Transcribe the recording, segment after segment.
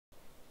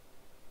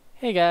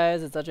Hey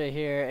guys, it's Ajay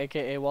here,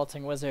 aka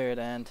Waltzing Wizard,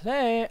 and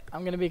today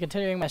I'm going to be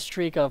continuing my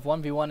streak of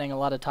 1v1ing a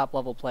lot of top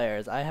level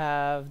players. I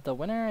have the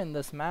winner in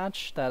this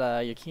match that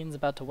Yakine's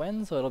about to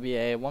win, so it'll be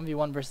a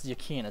 1v1 versus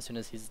Yakine as soon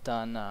as he's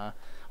done,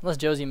 unless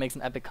Josie makes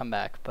an epic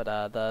comeback, but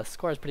the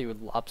score is pretty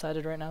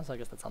lopsided right now, so I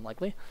guess that's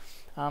unlikely.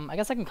 I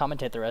guess I can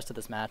commentate the rest of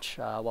this match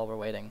while we're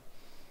waiting.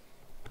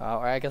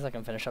 Or I guess I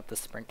can finish up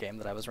this sprint game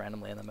that I was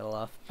randomly in the middle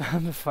of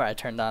before I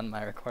turned on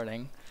my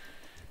recording.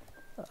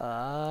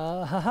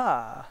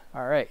 Haha.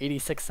 Alright,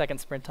 86-second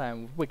sprint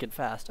time, wicked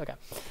fast. Okay,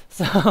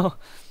 so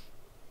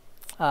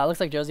looks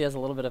like Josie has a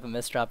little bit of a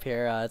misdrop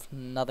here. It's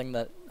nothing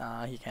that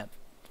he can't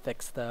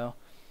fix though.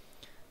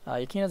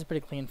 Yakine has a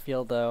pretty clean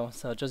field though,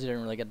 so Josie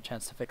didn't really get a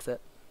chance to fix it.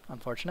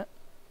 Unfortunate.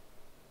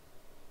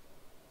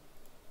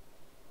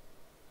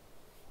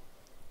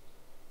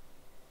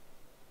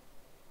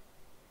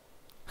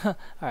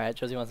 Alright,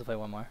 Josie wants to play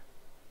one more.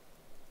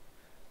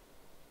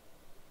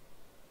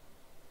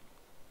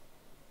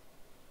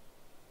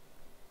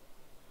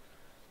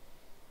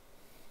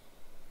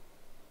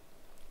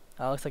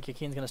 Looks like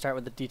Yakine's going to start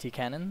with the DT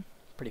cannon.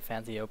 Pretty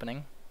fancy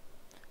opening.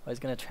 Oh, he's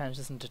going to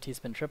transition to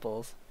T-spin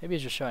triples. Maybe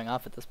he's just showing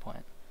off at this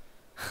point.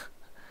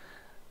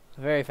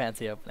 Very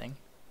fancy opening.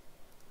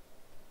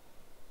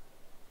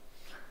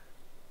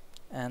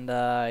 And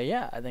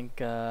yeah, I think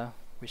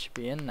we should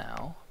be in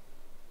now.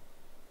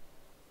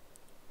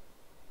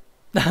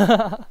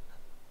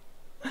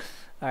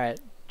 Alright,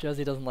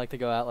 Josie doesn't like to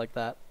go out like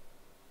that.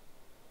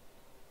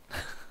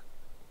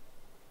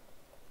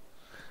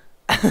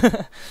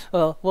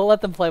 Well, we'll let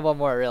them play one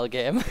more real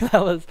game.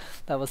 that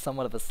was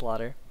somewhat of a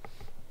slaughter.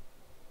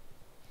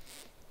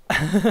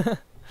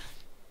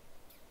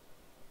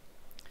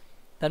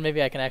 Then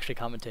maybe I can actually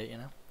commentate, you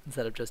know,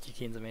 instead of just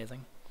Yakine's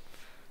amazing.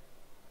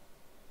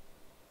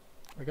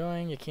 We're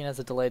going. Yakine has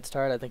a delayed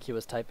start. I think he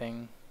was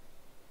typing.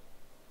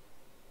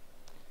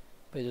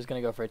 But he's just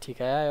going to go for a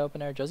TKI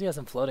opener. Josie has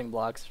some floating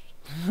blocks.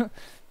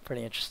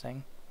 Pretty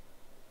interesting.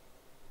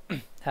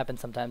 Happens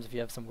sometimes if you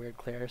have some weird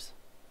clears.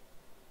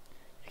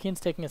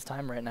 Yakine's taking his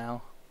time right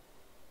now.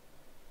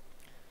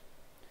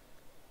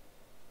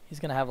 He's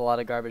going to have a lot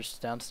of garbage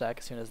down stack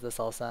as soon as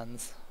this all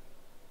sends.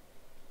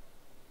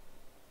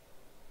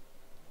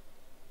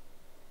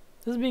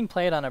 This is being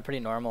played on a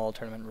pretty normal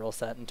tournament rule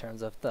set in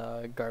terms of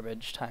the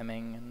garbage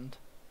timing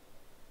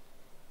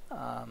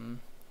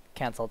and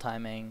cancel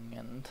timing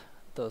and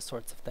those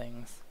sorts of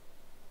things.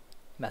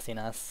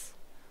 Messiness.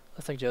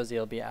 Looks like Josie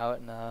will be out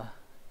in a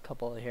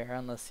couple here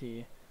unless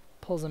he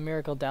pulls a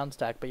miracle down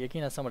stack, but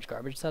Yakine has so much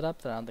garbage set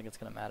up that I don't think it's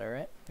going to matter,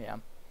 right? Yeah.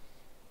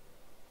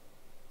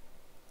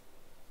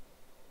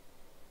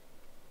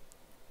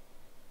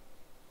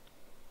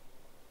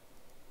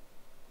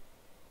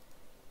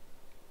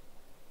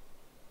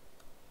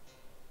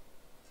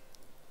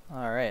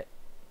 Alright.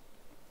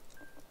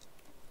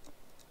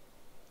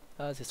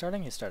 Is he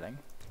starting? He's starting.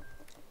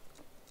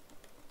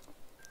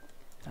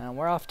 And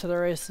we're off to the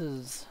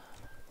races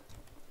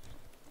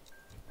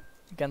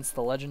against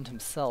the legend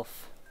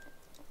himself.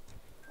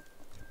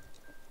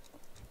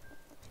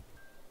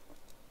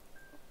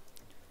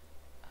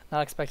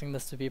 Not expecting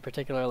this to be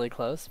particularly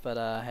close, but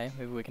hey,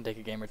 maybe we can take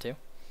a game or two.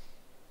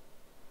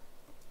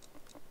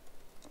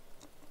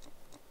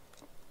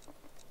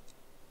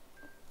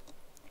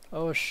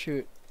 Oh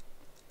shoot.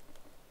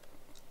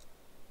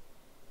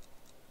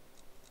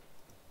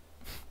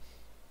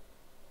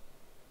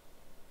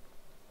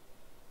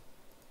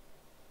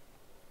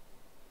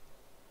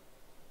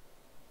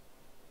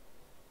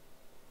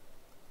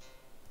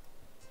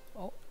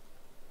 Oh.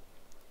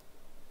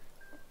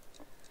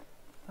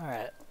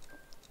 Alright.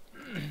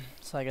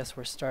 So I guess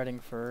we're starting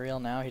for real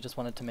now. He just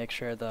wanted to make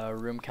sure the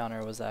room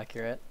counter was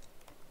accurate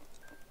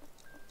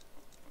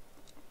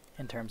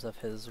in terms of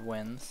his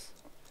wins.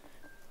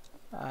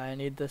 I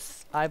need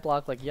this eye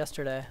block like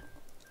yesterday.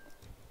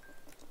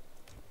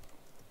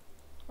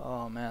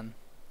 Oh man.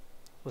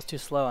 Was too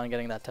slow on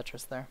getting that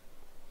Tetris there.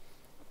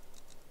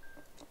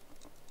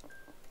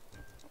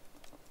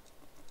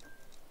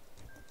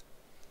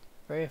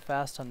 Very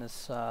fast on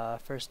this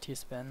first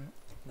T-spin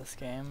this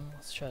game.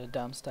 Let's try to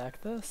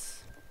downstack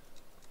this.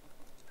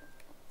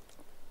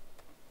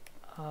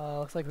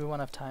 Looks like we won't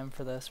have time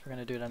for this. We're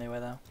going to do it anyway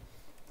though.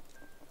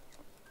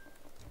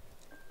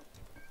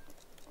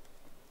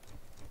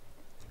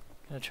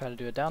 Gonna try to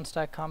do a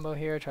downstack combo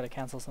here, try to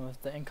cancel some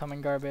of the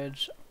incoming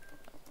garbage.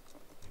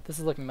 This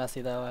is looking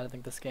messy though. I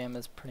think this game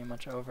is pretty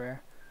much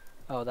over.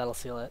 Oh, that'll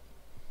seal it.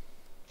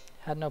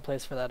 Had no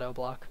place for that O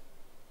block.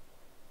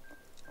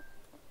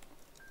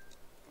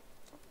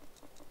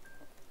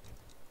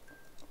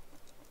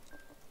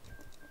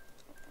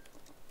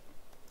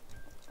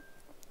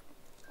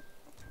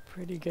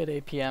 Pretty good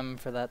APM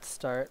for that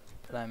start,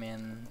 but I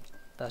mean,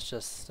 that's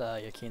just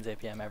Yakine's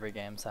APM every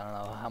game, so I don't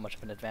know how much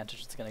of an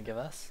advantage it's going to give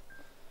us.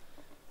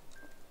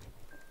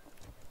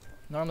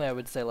 Normally I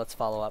would say let's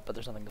follow up, but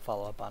there's nothing to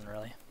follow up on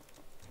really.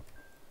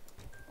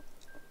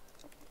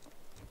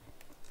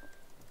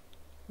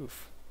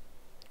 Oof.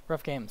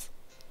 Rough games.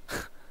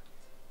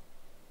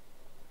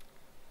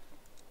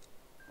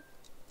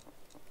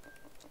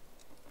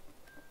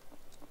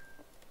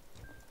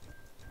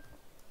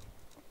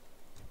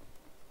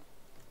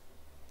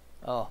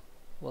 Oh,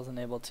 wasn't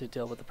able to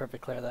deal with the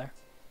perfect clear there.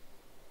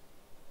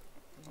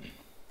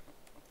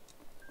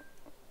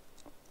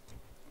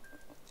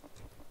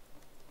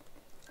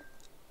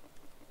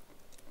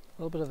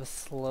 A little bit of a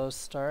slow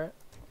start.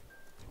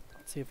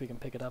 Let's see if we can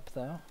pick it up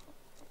though.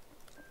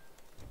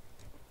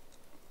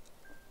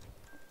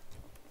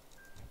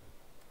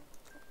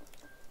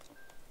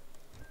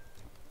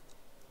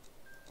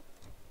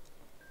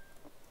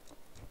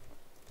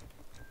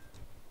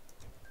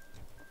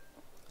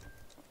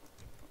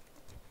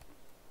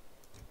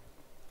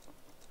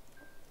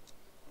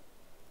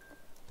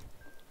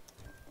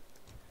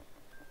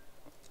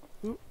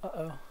 Ooh,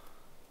 uh-oh.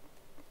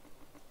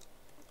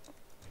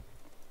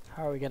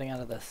 How are we getting out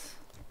of this?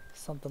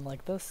 Something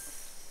like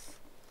this.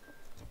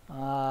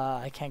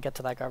 I can't get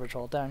to that garbage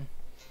hole, darn.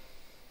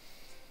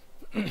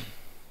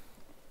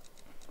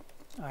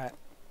 Alright,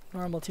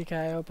 normal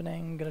TKI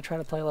opening. Gonna try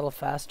to play a little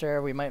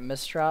faster. We might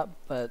misdrop,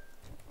 but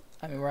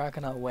I mean, we're not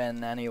gonna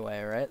win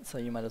anyway, right? So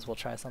you might as well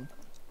try something.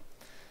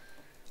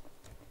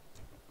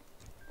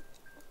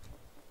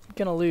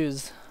 Gonna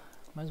lose.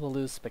 Might as well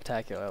lose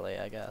spectacularly,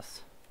 I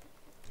guess.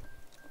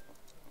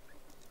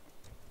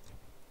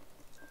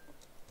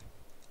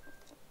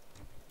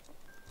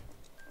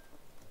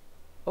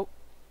 Oh.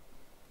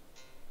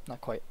 Not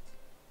quite.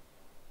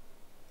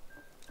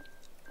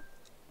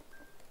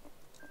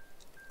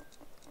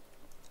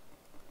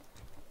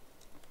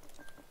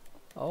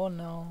 Oh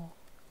no.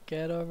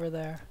 Get over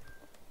there.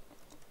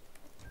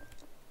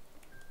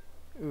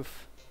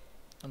 Oof.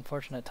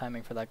 Unfortunate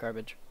timing for that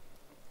garbage.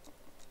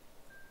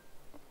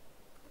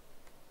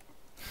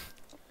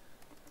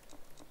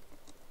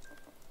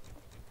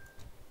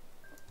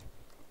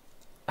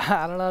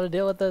 I don't know how to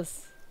deal with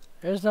this.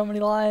 There's so many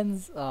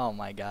lines. Oh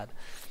my god.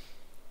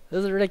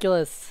 This is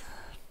ridiculous.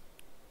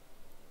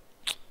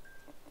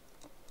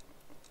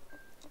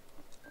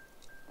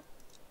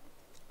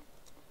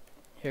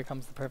 Here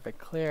comes the perfect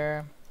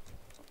clear.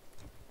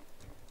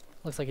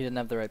 Looks like he didn't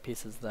have the right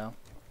pieces though.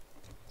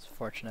 It's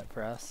fortunate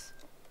for us.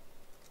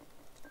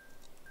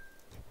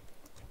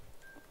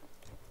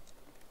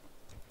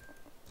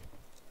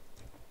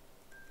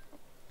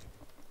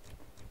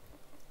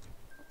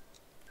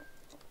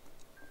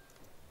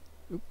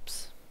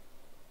 Oops.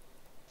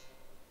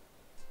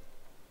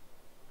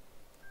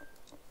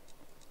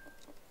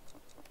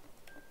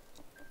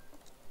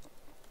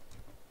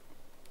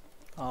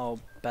 Oh,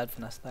 bad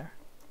finesse there.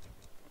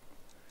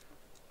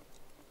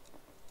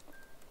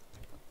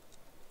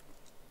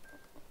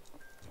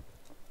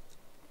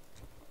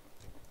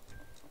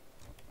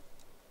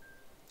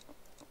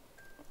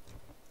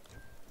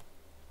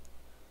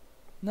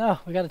 No,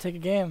 we gotta take a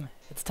game.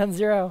 It's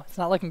 10-0. It's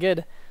not looking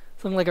good.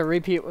 It's looking like a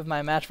repeat with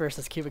my match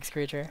versus Cubic's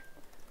Creature.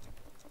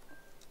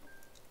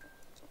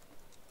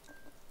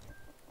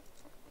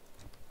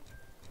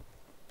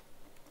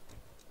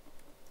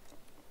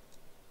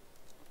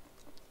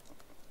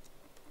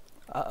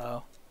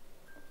 Uh-oh.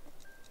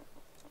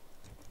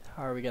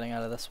 How are we getting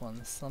out of this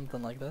one?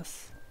 Something like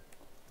this.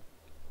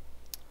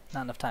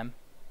 Not enough time.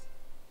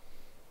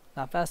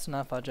 Not fast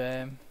enough,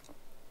 Ajay.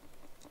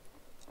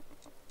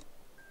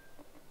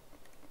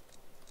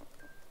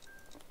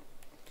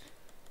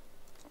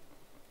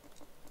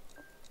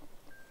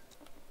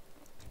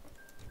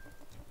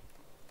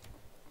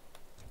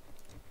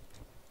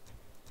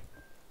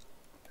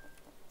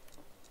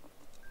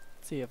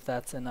 See if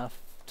that's enough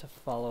to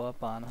follow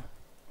up on.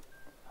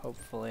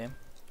 Hopefully.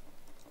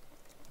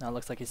 Now it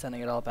looks like he's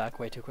sending it all back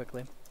way too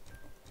quickly.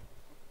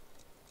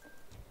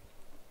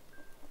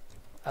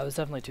 I was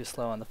definitely too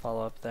slow on the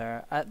follow-up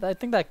there. I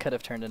think that could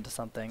have turned into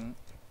something.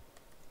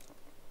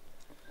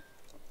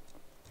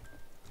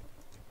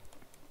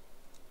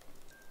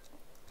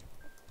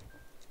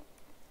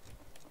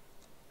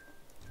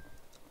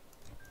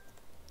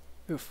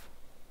 Oof.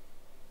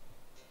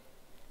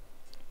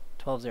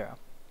 12-0.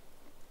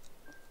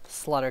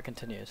 Slaughter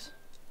continues.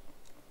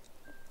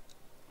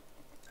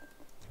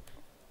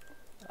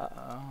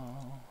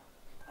 Uh-oh.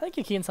 I think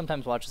Yakine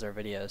sometimes watches our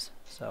videos,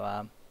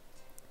 so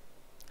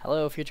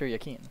hello future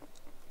Yakine.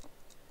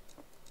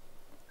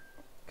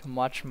 Come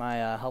watch my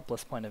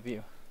helpless point of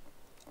view.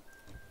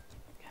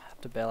 I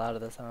have to bail out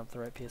of this, I don't have the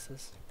right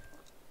pieces.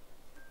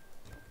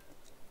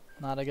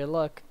 Not a good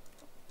look.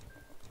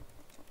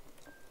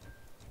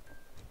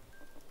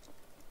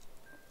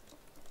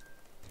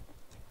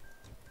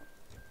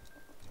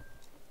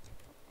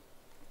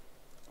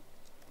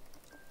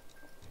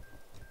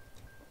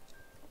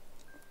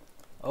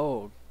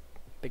 Oh,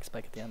 big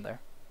spike at the end there.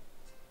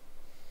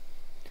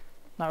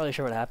 Not really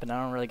sure what happened.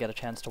 I don't really get a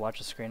chance to watch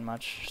the screen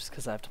much, just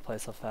because I have to play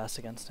so fast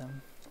against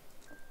him.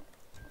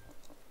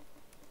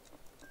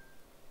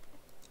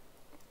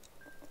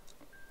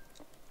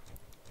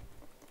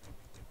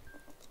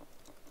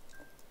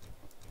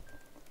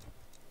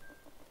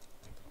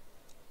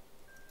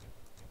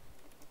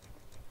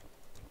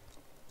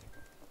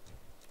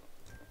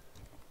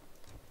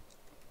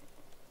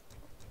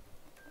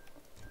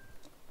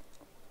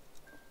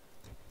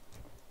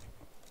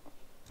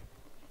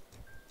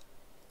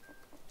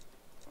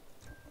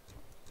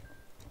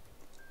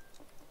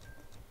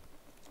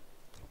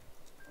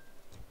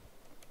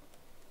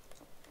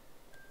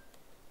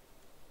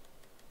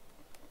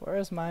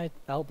 Where's my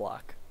L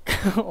block?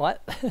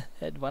 What?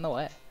 It went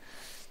away.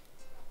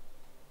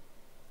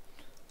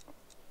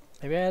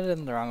 Maybe I had it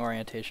in the wrong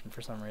orientation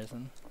for some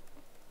reason.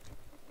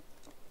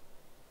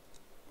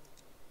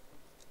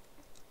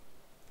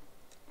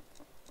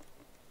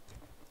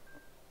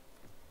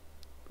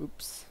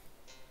 Oops.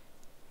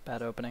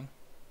 Bad opening.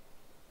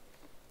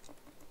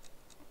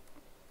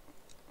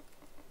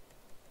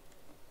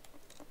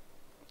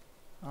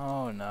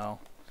 Oh no.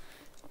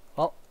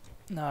 Well,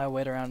 now I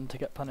wait around to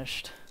get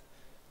punished.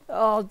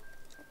 Oh,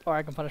 or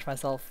I can punish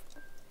myself.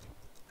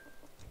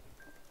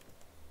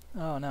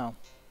 Oh no.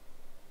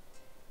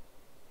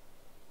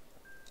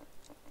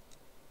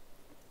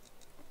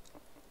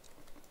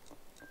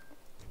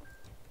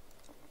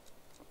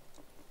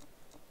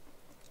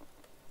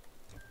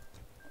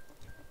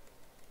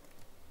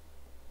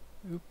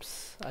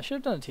 Oops. I should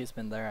have done a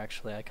T-spin there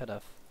actually, I could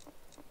have.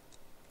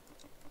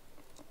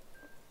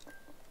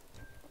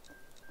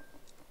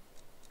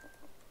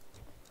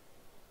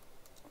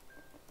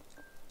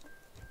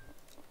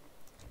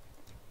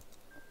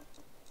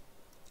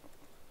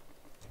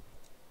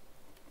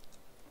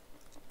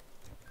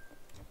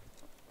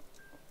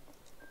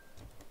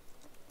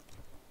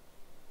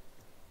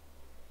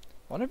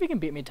 I wonder if he can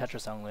beat me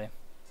Tetris only. I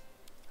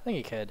think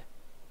he could.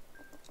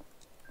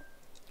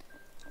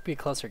 Be a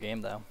closer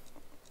game though.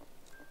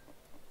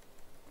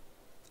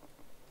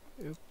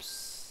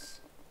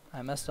 Oops.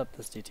 I messed up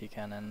this DT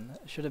cannon.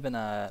 It should have been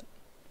a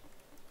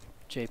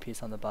J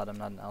piece on the bottom,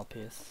 not an L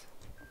piece.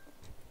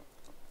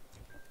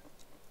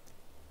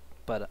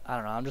 But I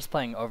don't know, I'm just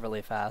playing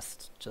overly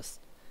fast,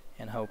 just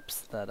in hopes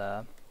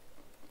that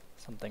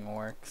something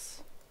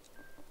works.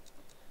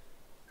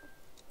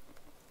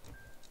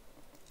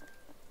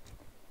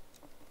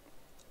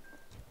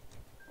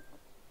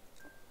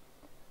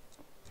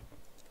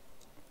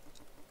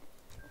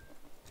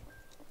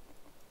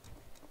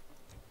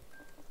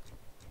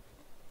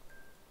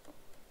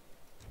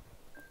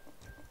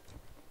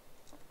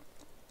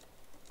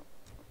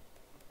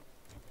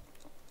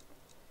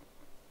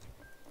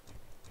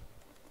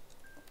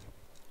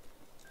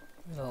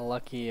 A little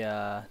lucky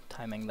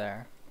timing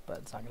there, but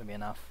it's not going to be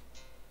enough.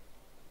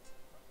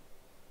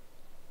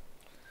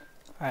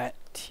 Alright,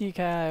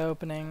 TKI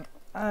opening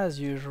as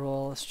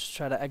usual. Let's just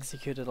try to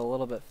execute it a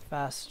little bit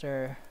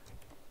faster.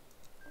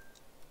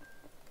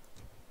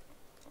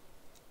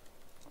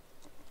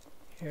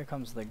 Here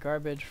comes the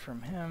garbage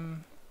from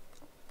him.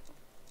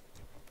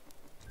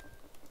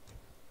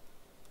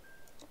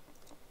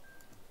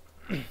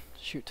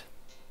 Shoot.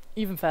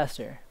 Even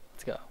faster.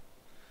 Let's go.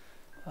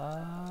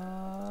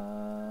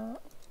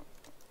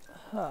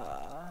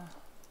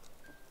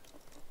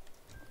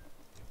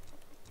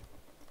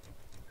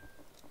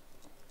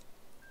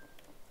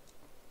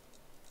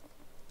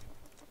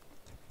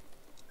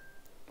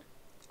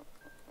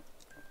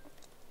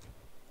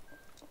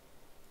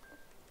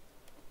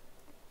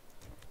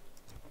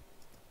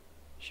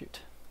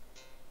 Shoot.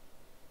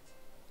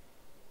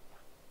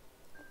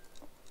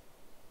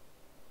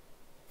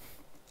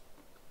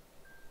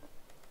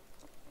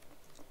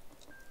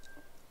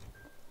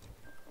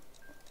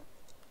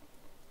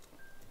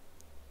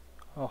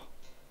 Oh.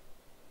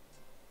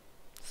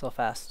 So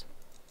fast.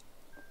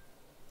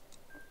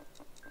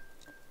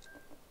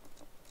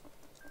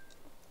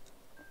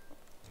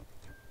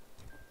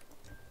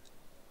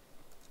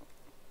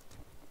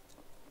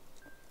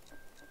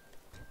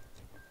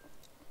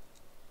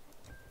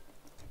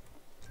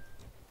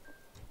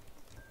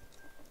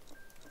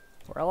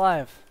 We're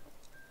alive.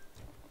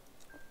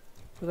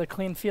 With a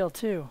clean field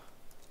too.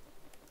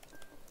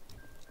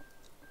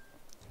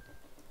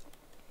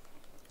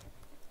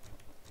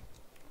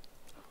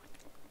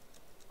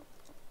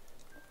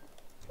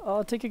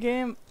 Oh, take a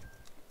game.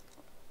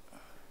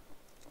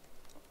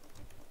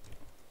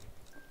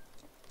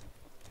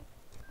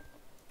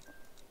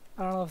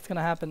 I don't know if it's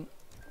gonna happen.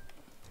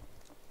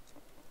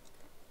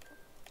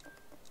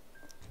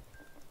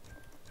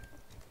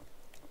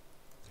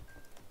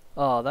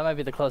 Oh, that might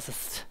be the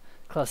closest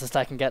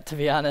I can get, to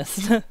be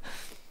honest.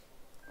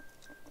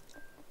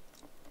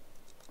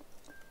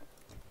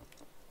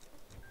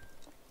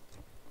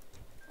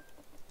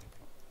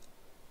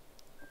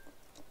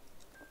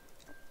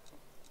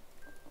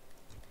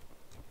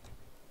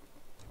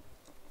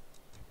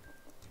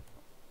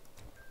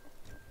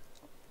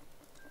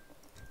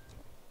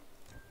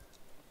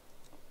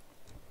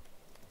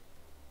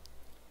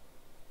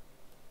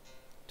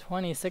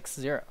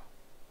 $26-0.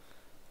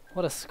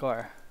 What a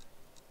score.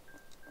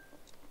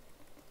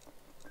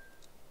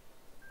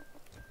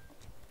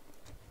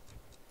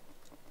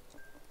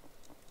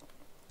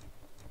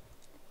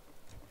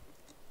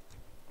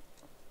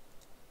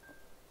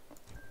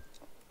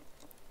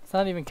 It's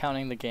not even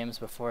counting the games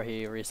before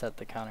he reset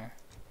the counter.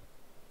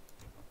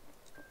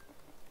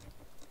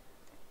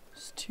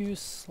 It's too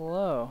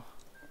slow.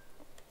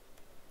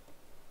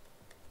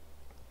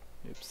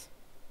 Oops.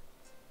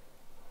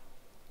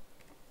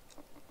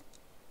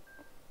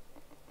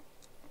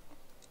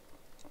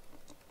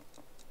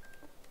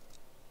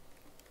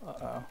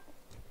 Uh-oh.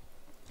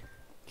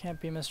 Can't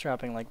be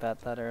misdropping like that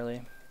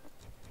early.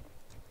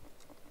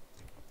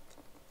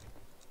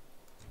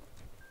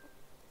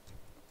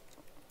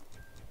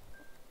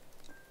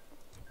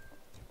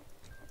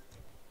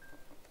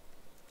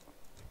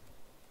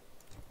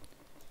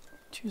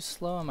 too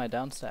slow on my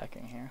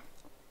downstacking here.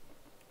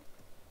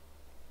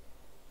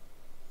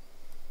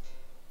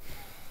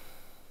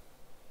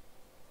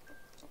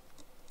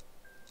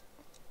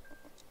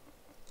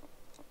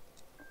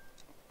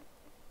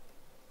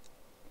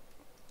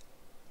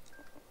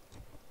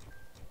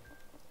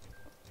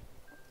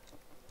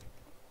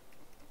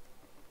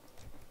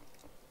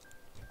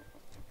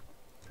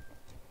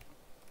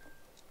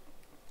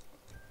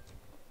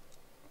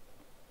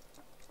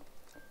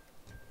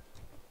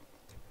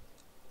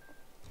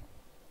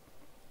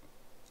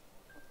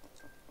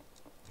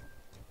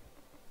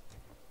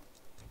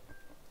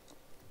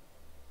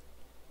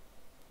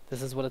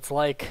 This is what it's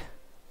like,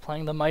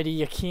 playing the mighty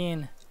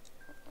Yakine.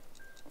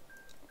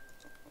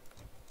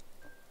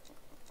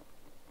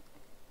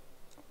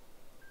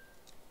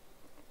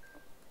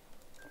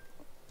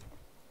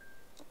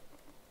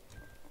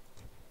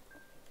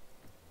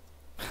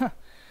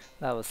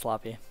 That was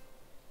sloppy.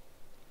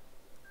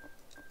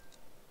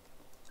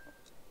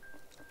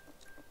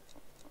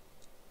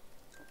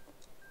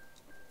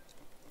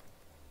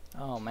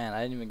 Oh man,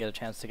 I didn't even get a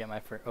chance to get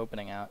my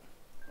opening out.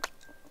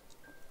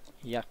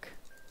 Yuck.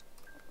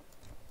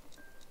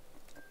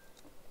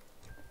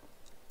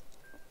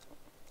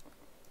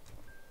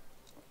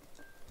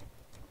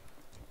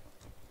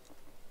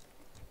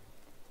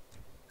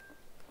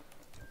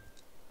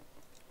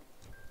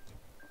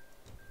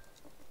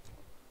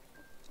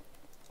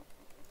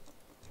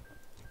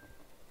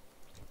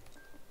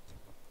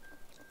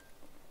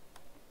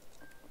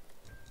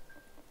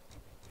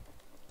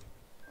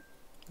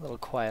 A little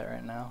quiet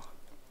right now.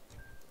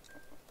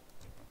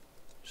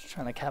 Just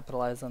trying to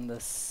capitalize on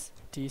this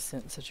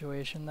decent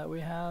situation that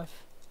we have,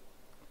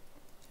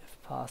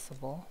 if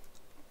possible.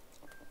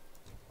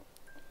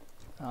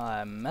 Oh,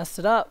 I messed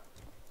it up.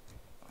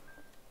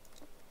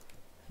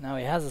 Now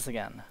he has us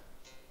again.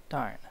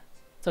 Darn.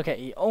 It's okay,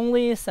 he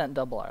only sent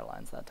double our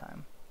lines that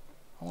time.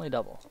 Only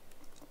double.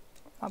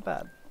 Not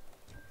bad.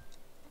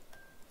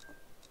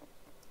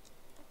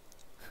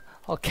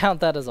 I'll count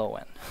that as a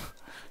win.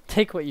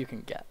 Take what you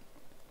can get.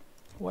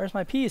 Where's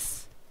my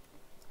piece?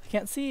 I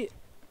can't see.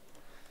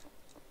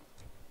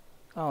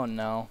 Oh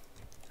no.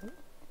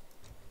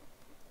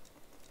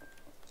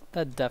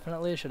 That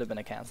definitely should have been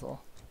a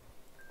cancel.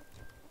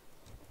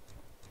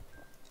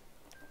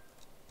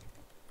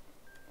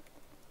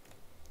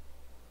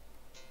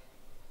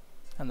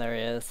 And there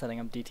he is,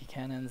 setting up DT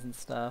cannons and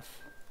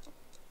stuff.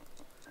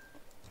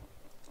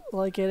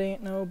 Like it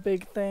ain't no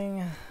big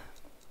thing.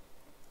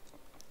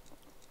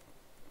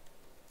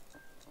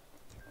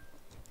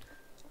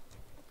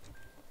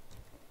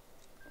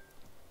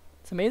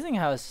 It's amazing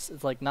how it's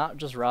like not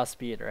just raw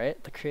speed,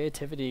 right? The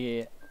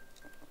creativity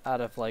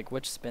out of like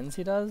which spins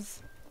he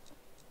does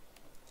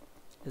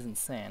is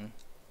insane.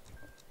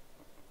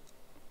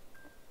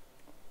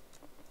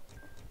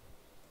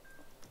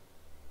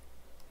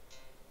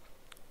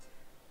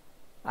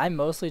 I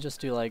mostly just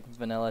do like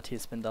vanilla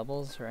T-spin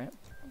doubles, right?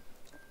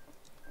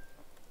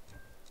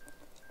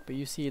 But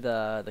you see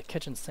the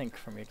kitchen sink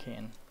from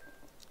Yakine.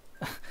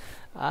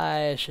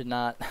 I should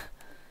not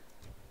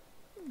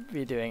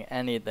be doing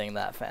anything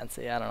that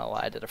fancy. I don't know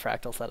why I did a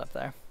fractal setup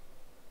there.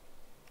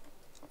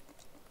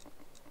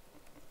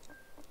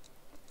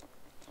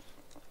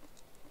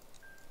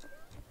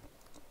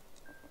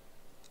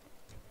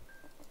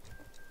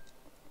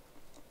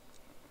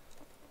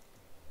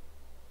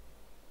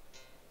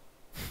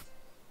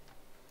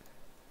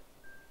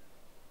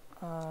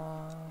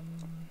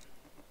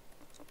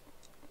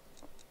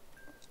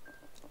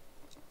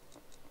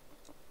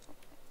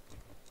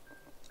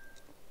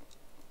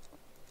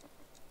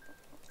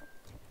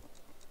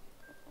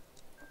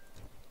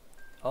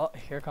 Oh,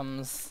 here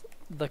comes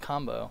the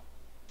combo.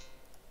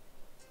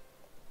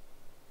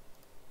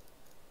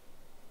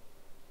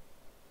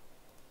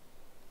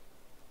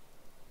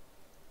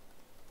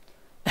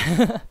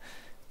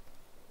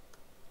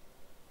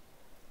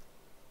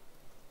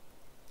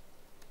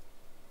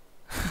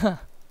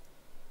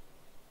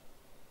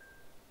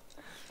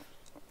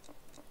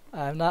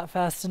 I'm not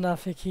fast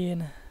enough,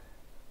 Yakine.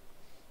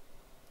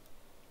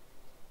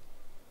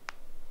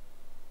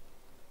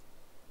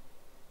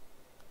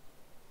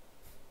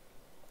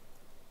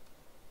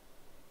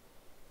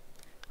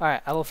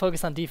 Alright, I will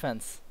focus on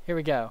defense. Here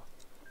we go.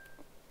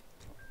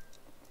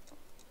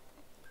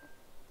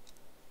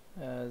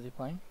 Is he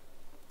playing?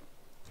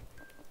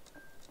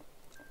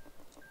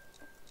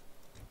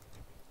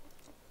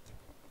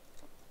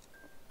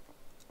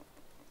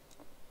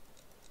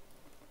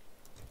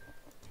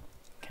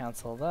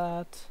 Cancel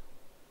that.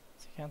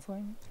 Is he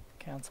canceling?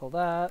 Cancel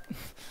that.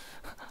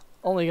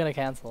 Only gonna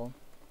cancel.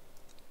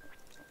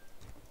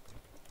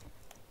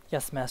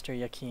 Yes, Master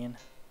Yakine.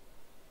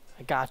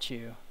 I got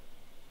you.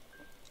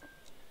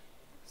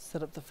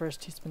 Set up the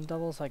first T-spin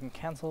double so I can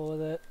cancel with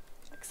it.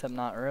 Except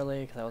not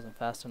early because I wasn't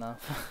fast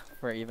enough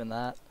for even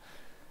that.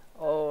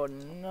 Oh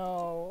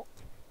no.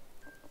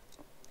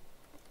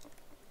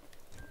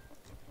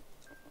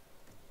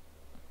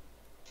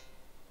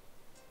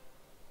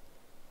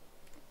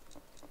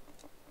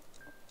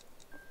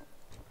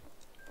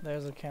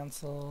 There's a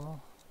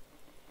cancel.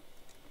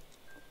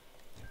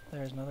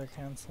 There's another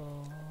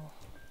cancel.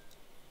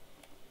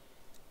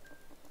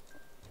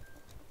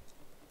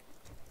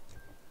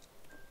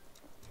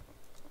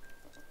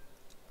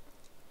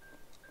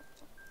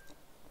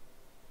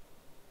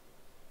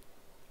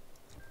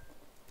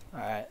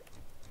 Alright,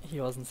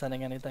 he wasn't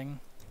sending anything.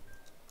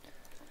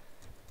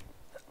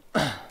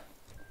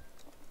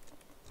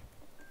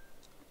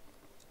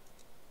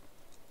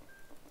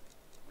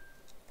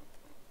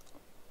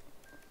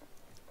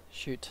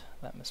 Shoot,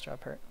 that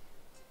misdrop hurt.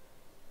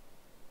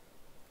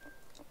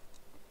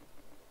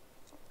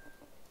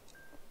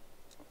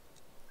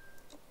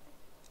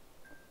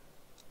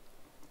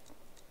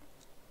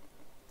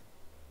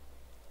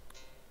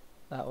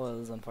 That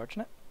was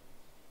unfortunate.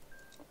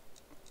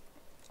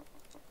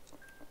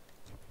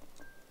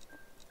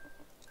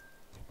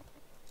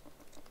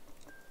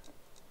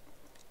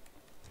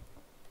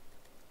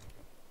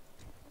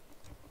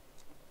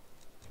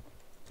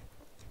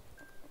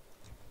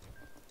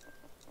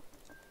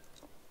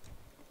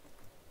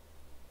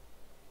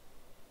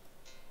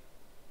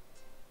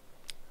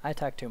 I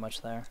attacked too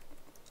much there.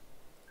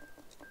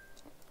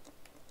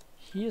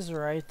 He is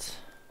right,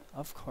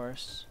 of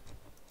course.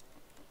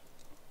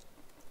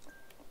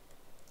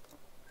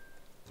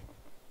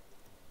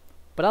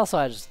 But also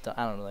I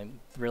don't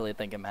really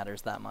think it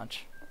matters that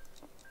much.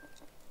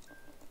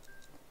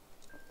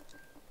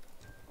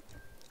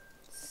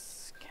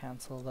 Let's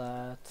cancel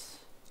that.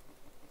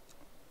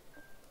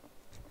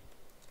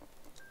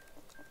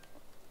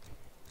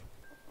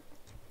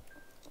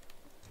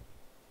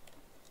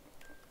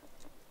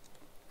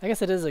 I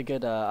guess it is a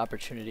good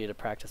opportunity to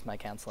practice my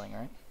canceling,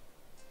 right?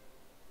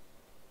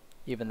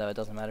 Even though it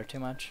doesn't matter too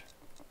much.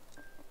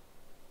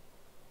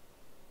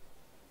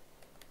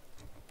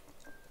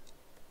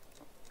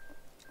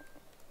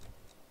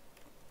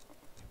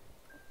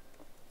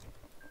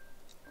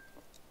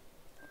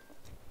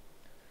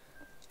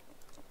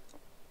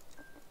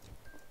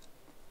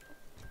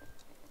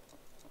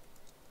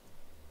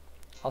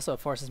 Also, it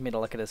forces me to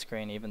look at his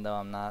screen even though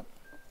I'm not.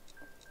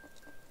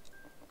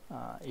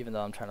 Even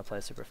though I'm trying to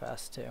play super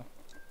fast too.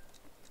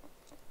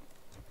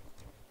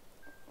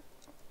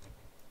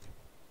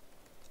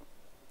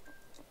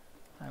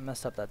 I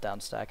messed up that down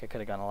stack. I could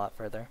have gone a lot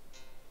further.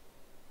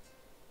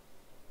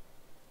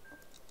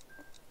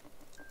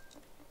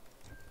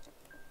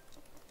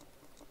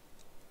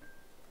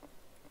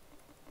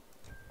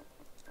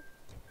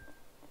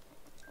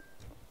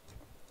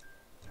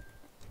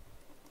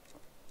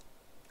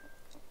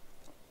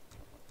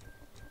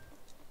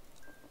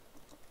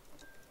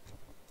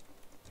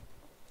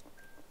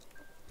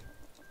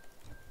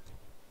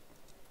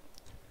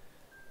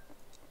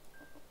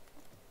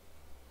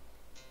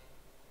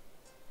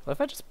 What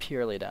if I just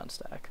purely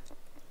downstack?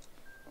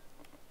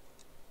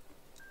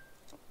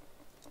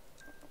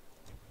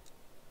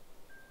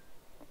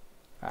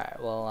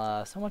 Alright,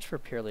 well, so much for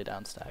purely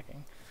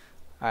downstacking.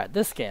 Alright,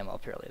 this game I'll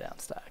purely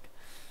downstack.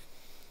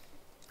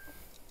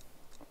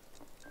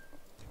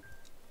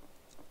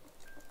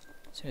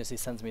 As soon as he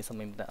sends me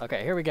something.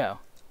 Okay, here we go.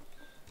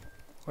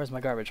 Where's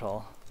my garbage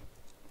hole?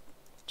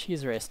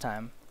 Cheese race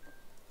time.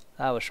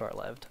 That was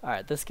short-lived.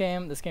 Alright, this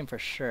game for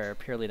sure,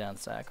 purely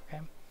downstack,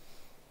 okay?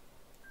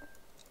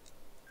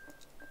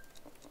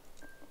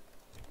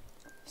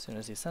 As soon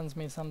as he sends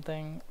me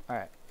something.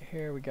 Alright,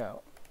 here we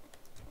go.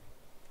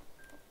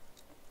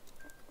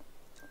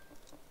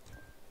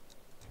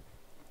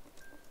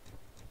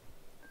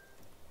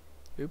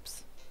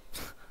 Oops.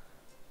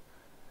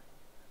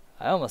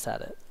 I almost had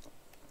it.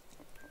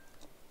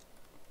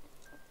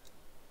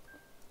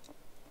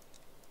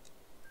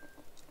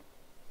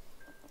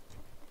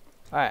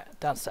 Alright,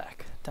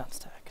 downstack,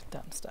 downstack,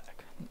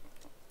 downstack.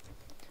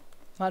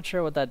 Not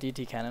sure what that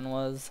DT cannon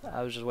was.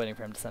 I was just waiting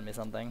for him to send me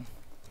something.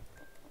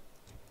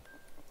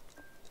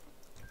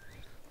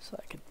 So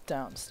I could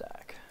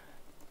downstack.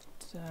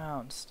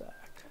 Downstack.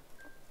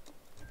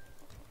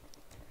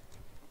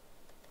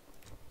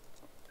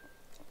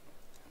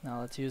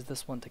 Now let's use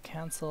this one to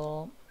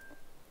cancel.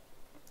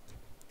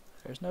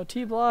 There's no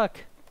T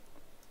block.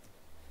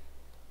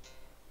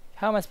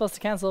 How am I supposed to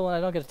cancel when I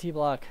don't get a T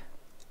block?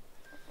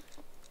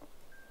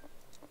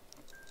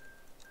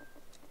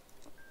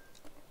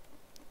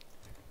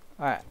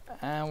 Alright,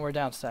 and we're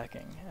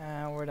downstacking.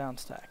 And we're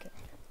downstacking.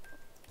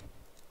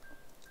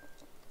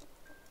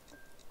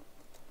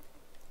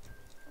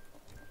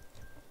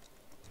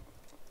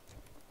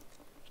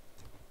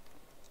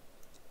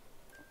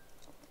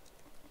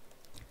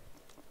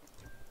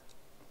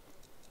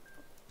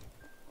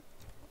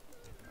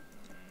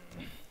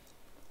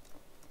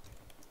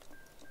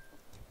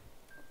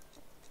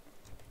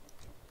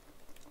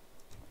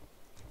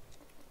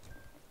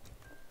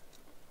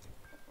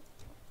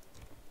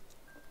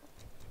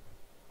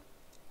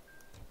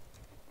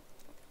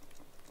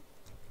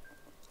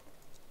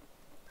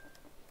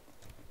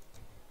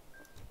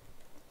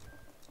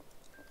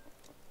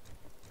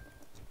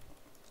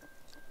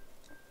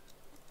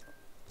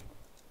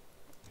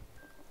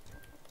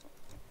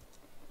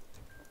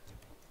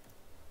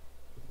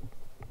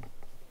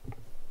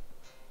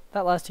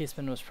 That last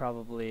T-spin was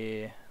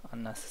probably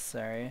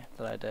unnecessary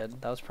that I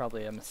did. That was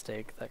probably a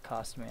mistake that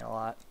cost me a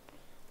lot.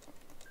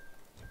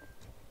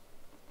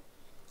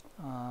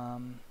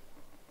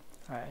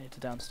 Alright, I need to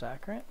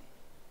downstack, right?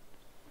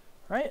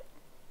 Right?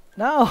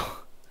 No!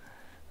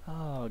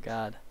 Oh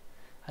god.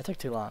 I took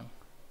too long.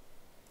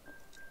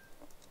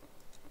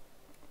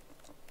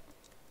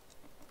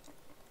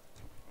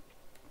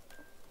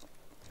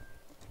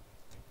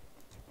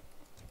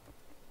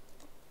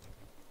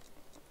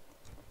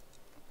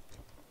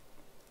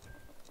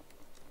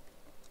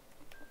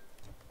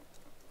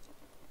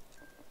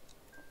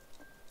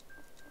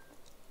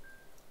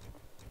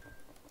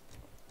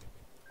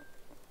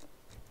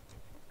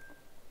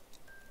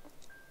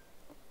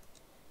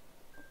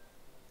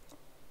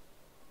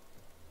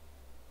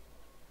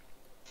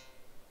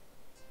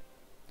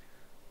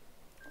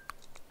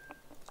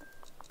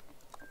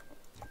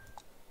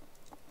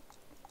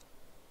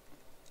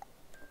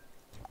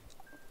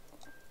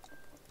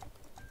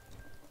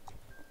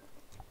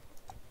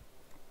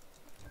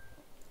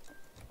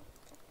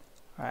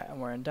 Alright,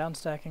 and we're in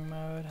downstacking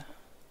mode.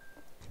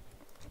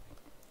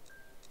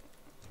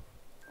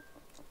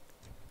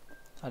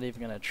 Not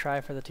even gonna try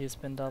for the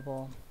T-spin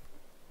double.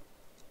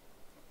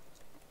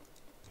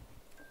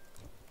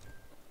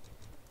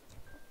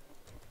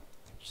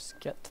 Just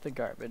get to the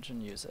garbage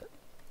and use it.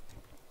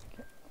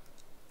 Okay.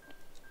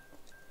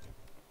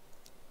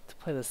 To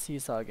play the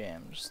seesaw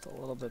game just a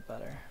little bit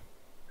better.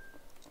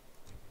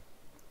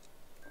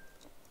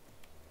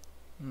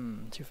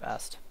 Too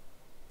fast.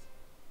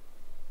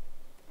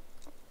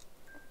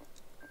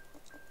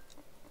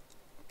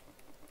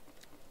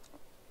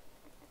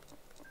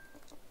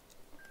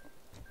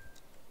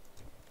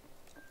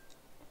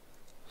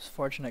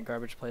 Fortunate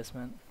garbage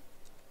placement.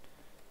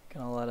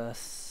 Gonna let us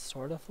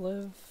sort of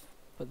live,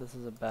 but this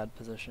is a bad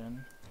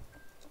position.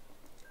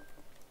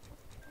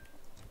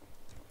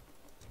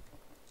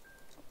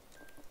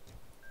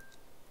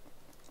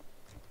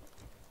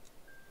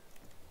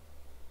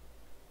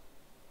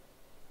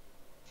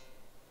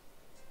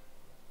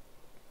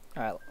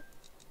 Alright,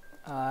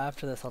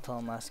 after this I'll tell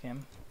him last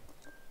game.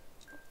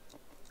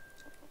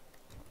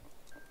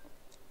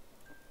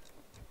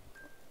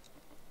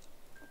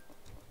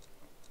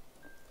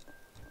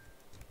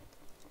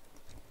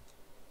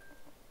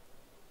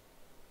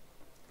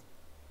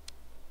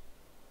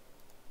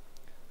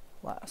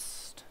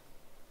 Last.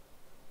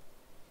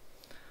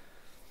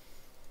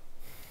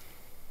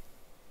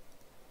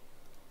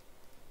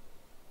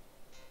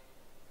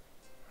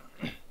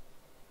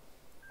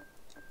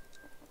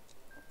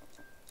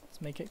 Let's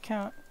make it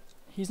count.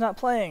 He's not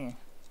playing.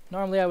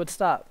 Normally I would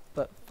stop,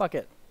 but fuck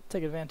it.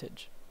 Take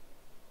advantage.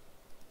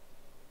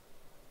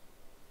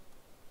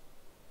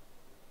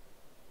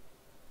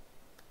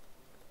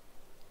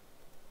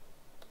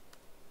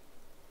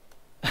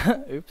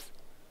 Oops.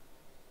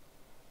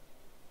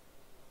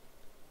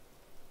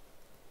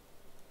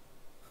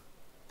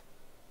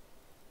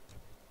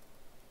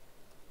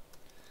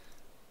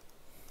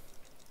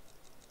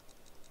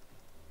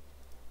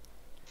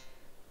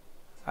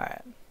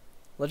 Alright.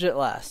 Legit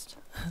last.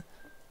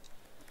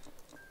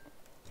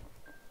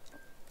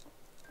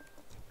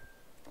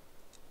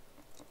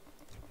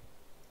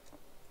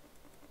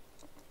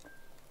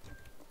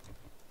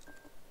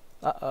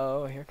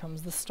 Uh-oh, here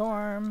comes the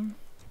storm.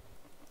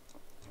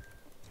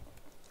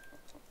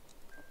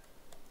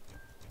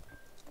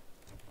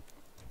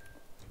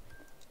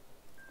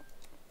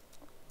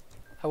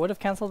 I would have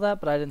canceled that,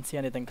 but I didn't see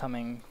anything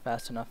coming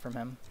fast enough from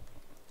him,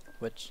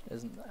 which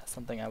isn't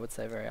something I would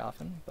say very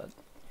often, but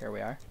here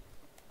we are.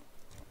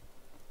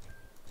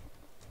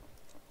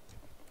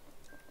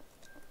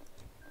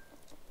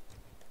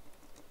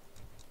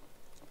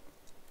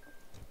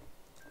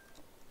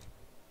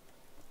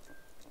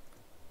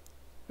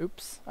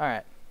 Oops.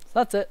 Alright. So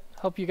that's it.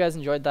 Hope you guys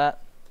enjoyed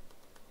that.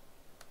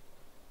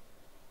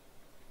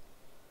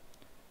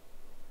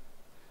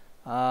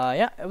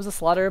 Yeah, it was a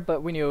slaughter,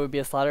 but we knew it would be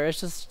a slaughter. It's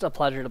just a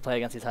pleasure to play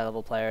against these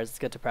high-level players. It's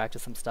good to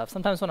practice some stuff.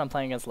 Sometimes when I'm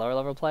playing against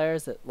lower-level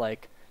players, it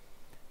like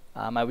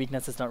my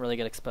weaknesses don't really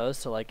get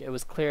exposed. So like it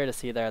was clear to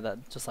see there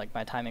that just like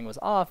my timing was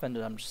off, and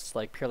I'm just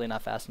like purely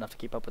not fast enough to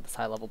keep up with this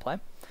high-level play.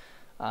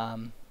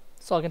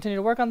 So I'll continue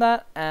to work on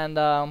that, and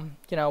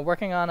you know,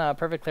 working on a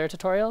perfect clear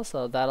tutorial.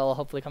 So that'll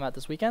hopefully come out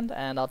this weekend,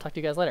 and I'll talk to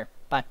you guys later.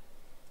 Bye.